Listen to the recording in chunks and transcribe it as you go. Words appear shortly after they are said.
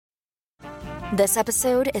This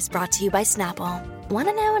episode is brought to you by Snapple. Want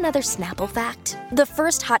to know another Snapple fact? The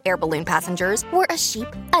first hot air balloon passengers were a sheep,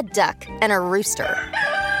 a duck, and a rooster.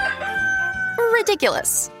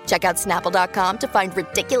 Ridiculous. Check out Snapple.com to find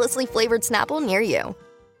ridiculously flavored Snapple near you.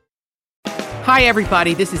 Hi,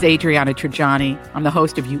 everybody. This is Adriana Trajani. I'm the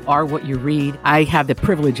host of You Are What You Read. I have the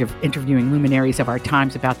privilege of interviewing luminaries of our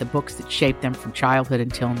times about the books that shaped them from childhood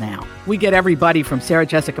until now. We get everybody from Sarah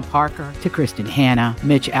Jessica Parker to Kristen Hanna,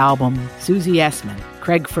 Mitch Albom, Susie Essman,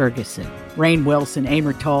 Craig Ferguson, Rainn Wilson,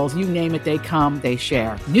 Amor Tolls, you name it, they come, they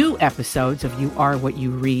share. New episodes of You Are What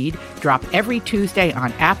You Read drop every Tuesday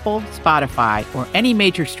on Apple, Spotify, or any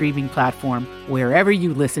major streaming platform wherever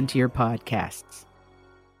you listen to your podcasts.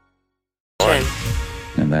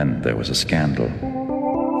 And then there was a scandal.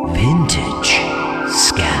 Vintage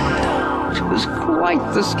scandal. It was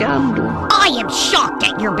quite the scandal. I am shocked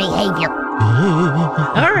at your behavior.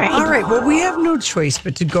 All right. Well, we have no choice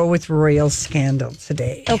but to go with royal scandal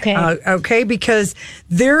today. Okay. Because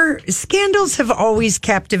their scandals have always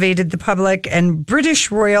captivated the public, and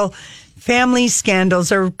British royal family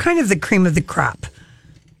scandals are kind of the cream of the crop.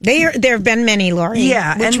 There have been many, Lori.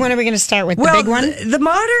 Yeah. Which one are we going to start with? The big one? The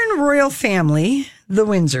modern royal family, the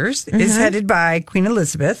Windsors, is headed by Queen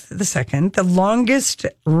Elizabeth II, the longest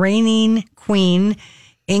reigning queen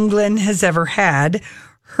England has ever had.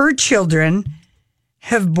 Her children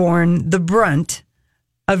have borne the brunt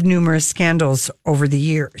of numerous scandals over the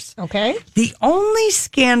years. Okay. The only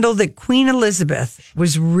scandal that Queen Elizabeth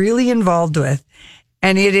was really involved with,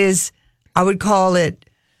 and it is, I would call it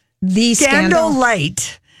The scandal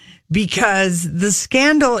light, because the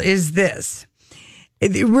scandal is this.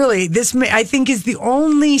 This I think is the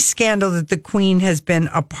only scandal that the Queen has been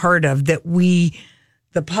a part of that we,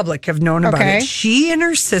 the public, have known about it. She and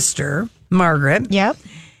her sister, Margaret. Yep.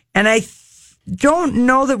 And I don't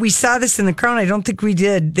know that we saw this in The Crown. I don't think we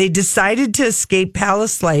did. They decided to escape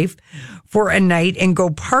palace life for a night and go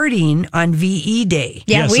partying on VE Day.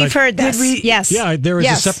 Yeah, we've heard this. Yes. Yeah, there was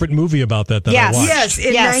a separate movie about that I watched. Yes,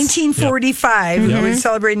 in 1945, when we were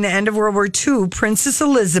celebrating the end of World War II, Princess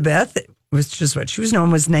Elizabeth, which is what she was known,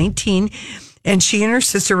 was 19, and she and her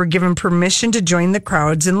sister were given permission to join the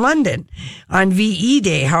crowds in London on VE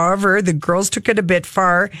Day. However, the girls took it a bit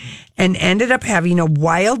far and ended up having a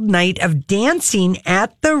wild night of dancing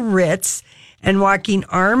at the Ritz and walking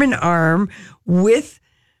arm in arm with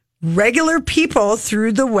regular people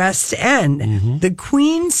through the West End. The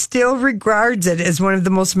Queen still regards it as one of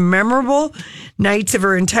the most memorable nights of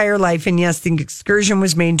her entire life. And yes, the excursion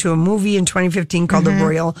was made into a movie in 2015 called The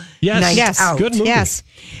Royal Night Out. Good movie. Yes.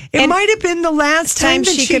 It might have been the last time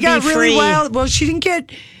that she got really wild. Well, she didn't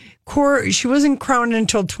get she wasn't crowned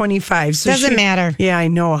until 25. So Doesn't matter. Yeah, I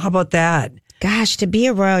know. How about that? Gosh, to be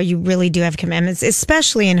a royal, you really do have commitments,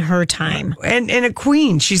 especially in her time. And a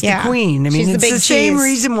queen. She's the queen. I mean, it's the same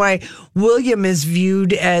reason why William is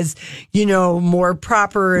viewed as, more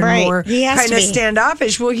proper and more kind of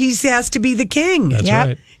standoffish. Well, he has to be the king. That's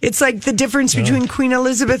right. It's like the difference between Queen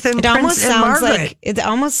Elizabeth and Prince and Margaret. It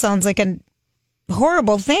almost sounds like a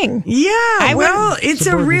horrible thing. Yeah, it's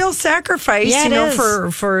a real sacrifice,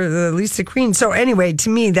 for at least the Queen. So anyway, to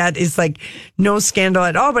me, that is like no scandal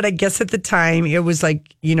at all. But I guess at the time, it was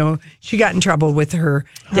like, she got in trouble with her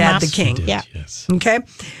dad, the king. Yes. Okay.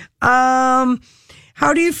 How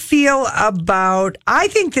do you feel about, I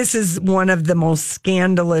think this is one of the most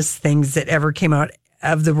scandalous things that ever came out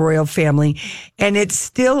of the royal family, and it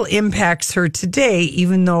still impacts her today,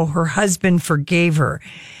 even though her husband forgave her.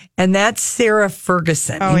 And that's Sarah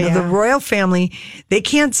Ferguson. The royal family, they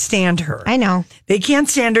can't stand her. I know. They can't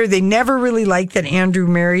stand her. They never really liked that Andrew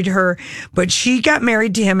married her, but she got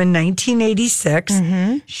married to him in 1986.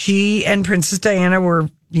 She and Princess Diana were,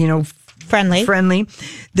 friendly.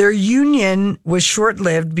 Their union was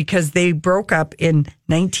short-lived because they broke up in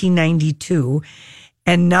 1992.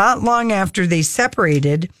 And not long after they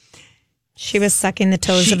separated, she was sucking the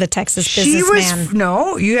toes of the Texas businessman.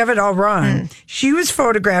 No, you have it all wrong. She was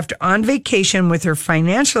photographed on vacation with her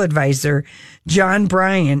financial advisor, John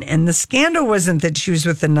Bryan. And the scandal wasn't that she was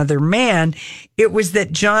with another man. It was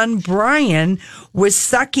that John Bryan was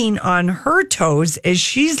sucking on her toes as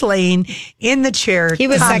she's laying in the chair. He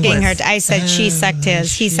was topless. sucking her. I said she sucked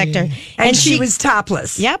his. He sucked her. And she was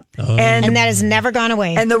topless. Yep. Oh. And that has never gone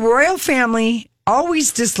away. And the royal family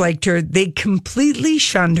always disliked her. They completely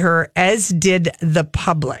shunned her, as did the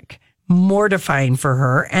public. Mortifying for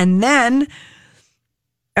her. And then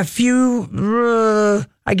May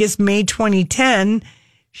 2010,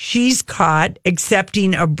 she's caught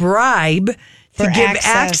accepting a bribe to give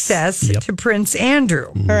access to Prince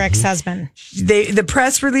Andrew, her ex-husband. The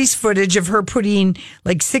press released footage of her putting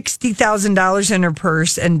like $60,000 in her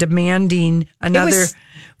purse and demanding another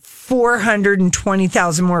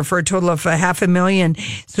 $420,000 more for a total of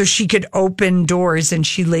 $500,000 so she could open doors. And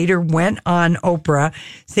she later went on Oprah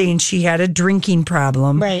saying she had a drinking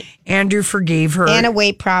problem. Right. Andrew forgave her. And a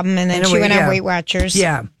weight problem. And then she went on Weight Watchers.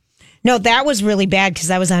 Yeah. No, that was really bad because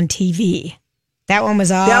that was on TV. That one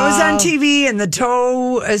was all... That was on TV, and the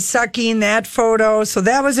toe sucking that photo. So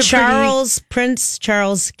that was a Prince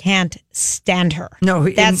Charles can't stand her. No,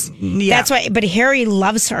 that's why. But Harry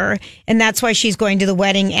loves her, and that's why she's going to the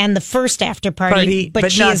wedding and the first after party.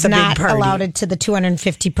 But she is not allowed to the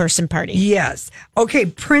 250-person party. Yes. Okay.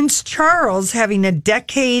 Prince Charles having a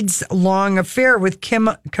decades-long affair with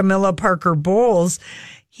Camilla Parker Bowles.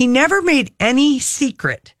 He never made any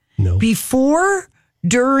secret before,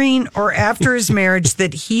 during, or after his marriage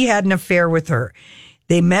that he had an affair with her.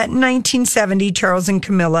 They met in 1970, Charles and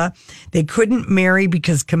Camilla. They couldn't marry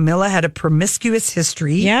because Camilla had a promiscuous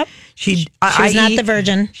history. Yep. She was not the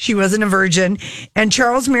virgin. She wasn't a virgin. And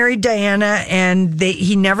Charles married Diana, and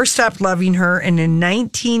he never stopped loving her. And in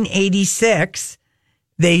 1986,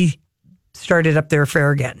 they started up their affair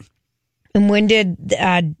again. And when did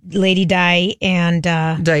Lady Di and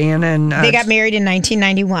Diana and they got married in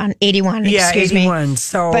 1981? Yeah, excuse 81. Me.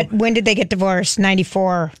 So, but when did they get divorced?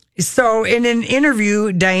 94. So, in an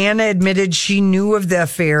interview, Diana admitted she knew of the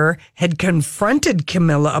affair, had confronted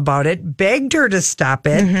Camilla about it, begged her to stop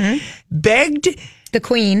it, begged the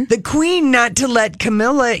Queen not to let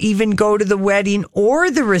Camilla even go to the wedding or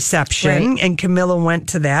the reception, and Camilla went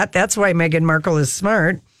to that. That's why Meghan Markle is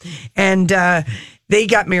smart, and they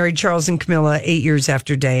got married, Charles and Camilla, 8 years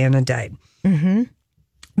after Diana died. Mm-hmm.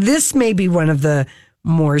 This may be one of the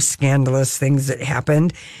more scandalous things that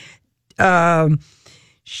happened.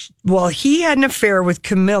 While he had an affair with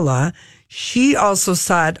Camilla, she also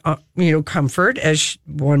sought, comfort, as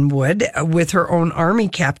one would, with her own army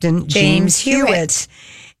captain, James Hewitt.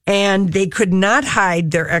 And they could not hide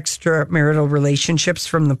their extramarital relationships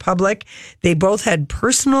from the public. They both had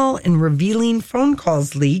personal and revealing phone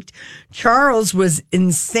calls leaked. Charles was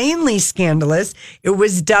insanely scandalous. It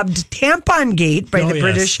was dubbed Tampon Gate by the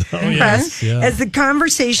British press, as the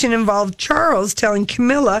conversation involved Charles telling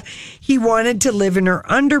Camilla he wanted to live in her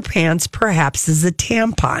underpants, perhaps as a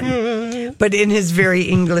tampon, but in his very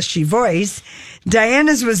Englishy voice.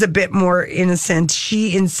 Diana's was a bit more innocent.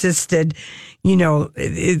 She insisted,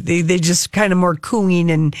 they just kind of more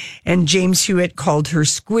cooing, and James Hewitt called her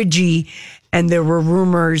squidgy, and there were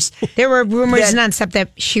rumors. Nonstop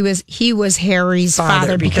that he was Harry's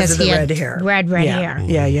father because of the he red had hair. Red hair.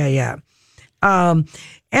 Yeah. And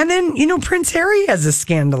then, Prince Harry has a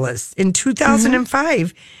scandalous. In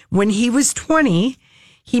 2005, when he was 20,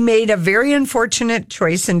 he made a very unfortunate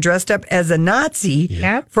choice and dressed up as a Nazi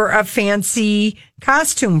for a fancy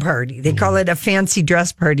costume party. They call it a fancy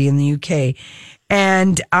dress party in the UK.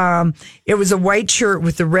 And it was a white shirt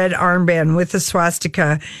with a red armband with a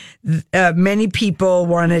swastika. Many people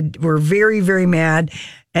were very, very mad.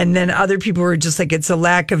 And then other people were just like, it's a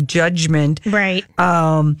lack of judgment. Right.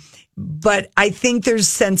 But I think there's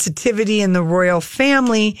sensitivity in the royal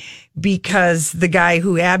family because the guy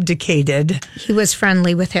who abdicated, he was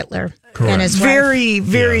friendly with Hitler. Correct. And his very,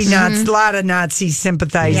 very Nazi, a lot of Nazi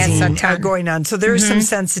sympathizing going on. So there's some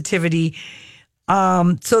sensitivity.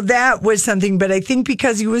 So that was something, but I think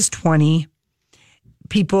because he was 20,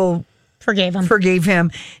 people forgave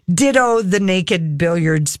him. Ditto the naked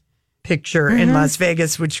billiards picture in Las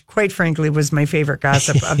Vegas, which quite frankly was my favorite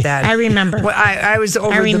gossip of that. I remember. Well, I was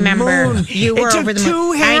over the moon. You were over the moon. It took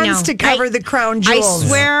 2 hands to cover the crown jewels. I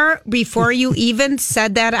swear, before you even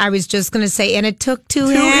said that, I was just going to say, and it took two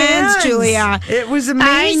hands, Julia. It was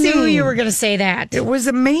amazing. I knew you were going to say that. It was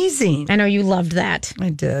amazing. I know you loved that. I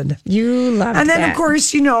did. You loved that. And then, of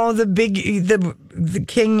course, the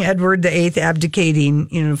King Edward VIII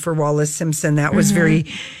abdicating, for Wallis Simpson. That was very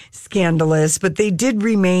scandalous. But they did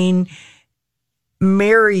remain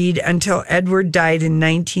married until Edward died in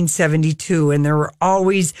 1972. And there were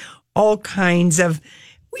always all kinds of...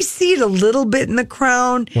 We see it a little bit in The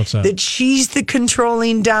Crown. What's that? That she's the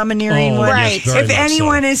controlling, domineering one. Right. Yes, if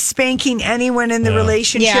anyone is spanking anyone in the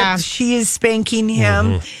relationship, she is spanking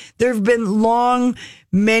him. There have been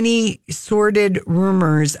many sordid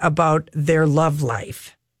rumors about their love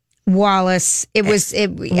life. Wallis.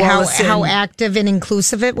 How active and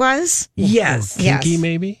inclusive it was? Yes. Kinky,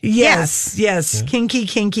 maybe? Yes. Yeah.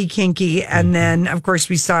 Kinky. And then, of course,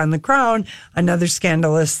 we saw in The Crown another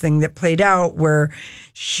scandalous thing that played out where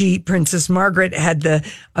Princess Margaret had the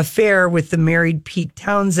affair with the married Pete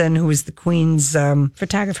Townsend, who was the Queen's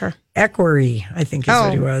photographer. equerry, I think is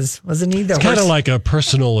what he was. Wasn't he? It's kind of like a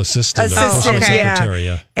personal assistant. Secretary.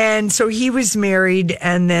 Yeah. And so he was married,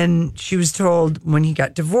 and then she was told when he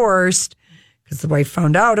got divorced, because the wife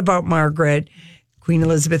found out about Margaret, Queen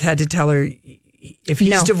Elizabeth had to tell her, if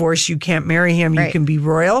he's divorced, you can't marry him. Right. You can be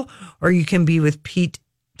royal, or you can be with Pete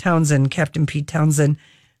Townsend, Captain Pete Townsend.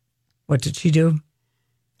 What did she do?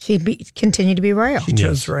 She continued to be royal. She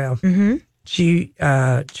chose royal. Mm-hmm. She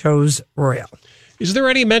chose royal. Is there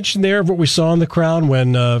any mention there of what we saw in The Crown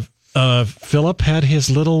when Philip had his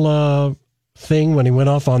little thing when he went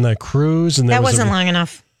off on that cruise? And that wasn't long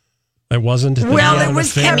enough. It wasn't? Well, it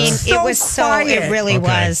was kept it was quiet. It really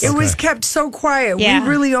was. It was kept so quiet. Yeah. We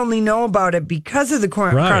really only know about it because of the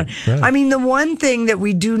Crown. Right. I mean, the one thing that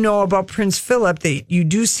we do know about Prince Philip that you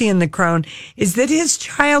do see in The Crown is that his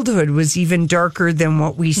childhood was even darker than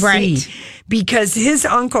what we see. Because his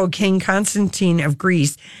uncle, King Constantine of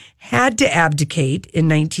Greece, had to abdicate in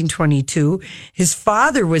 1922. His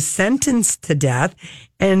father was sentenced to death,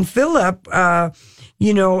 and Philip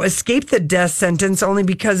escaped the death sentence only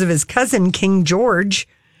because of his cousin, King George,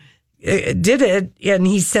 did it. And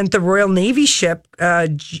he sent the Royal Navy ship,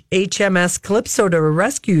 HMS Calypso, to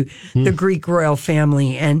rescue the Greek royal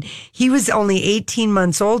family. And he was only 18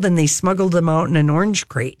 months old, and they smuggled him out in an orange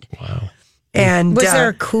crate. Wow. And was there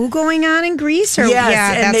a coup going on in Greece? Or?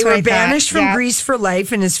 Yes, and they were banished from Greece for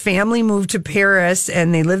life, and his family moved to Paris,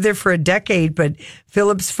 and they lived there for a decade. But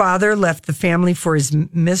Philip's father left the family for his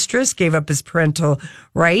mistress, gave up his parental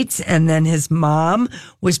rights, and then his mom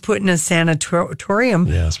was put in a sanatorium.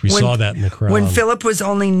 Yes, we saw that in The Crown. When Philip was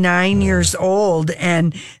only 9 years old,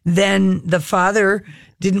 and then the father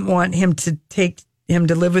didn't want him to take him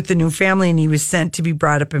to live with the new family, and he was sent to be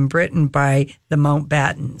brought up in Britain by the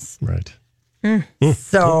Mountbattens. Right.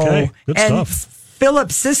 So, good and stuff.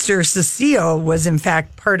 Philip's sister, Cecile, was in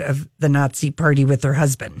fact part of the Nazi party with her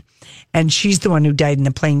husband. And she's the one who died in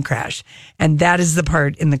the plane crash. And that is the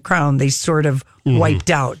part in The Crown they sort of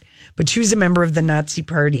wiped out. But she was a member of the Nazi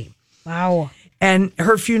party. Wow. And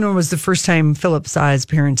her funeral was the first time Philip saw his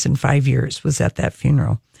parents in 5 years, was at that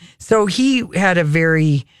funeral. So he had a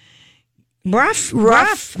very rough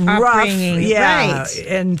upbringing. Yeah. Right.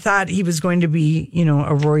 And thought he was going to be,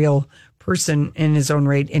 a royal person in his own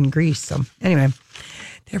right in Greece. So anyway,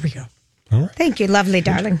 there we go. Thank you. Lovely,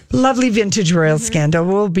 darling. Lovely vintage royal scandal.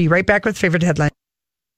 We'll be right back with favorite headlines.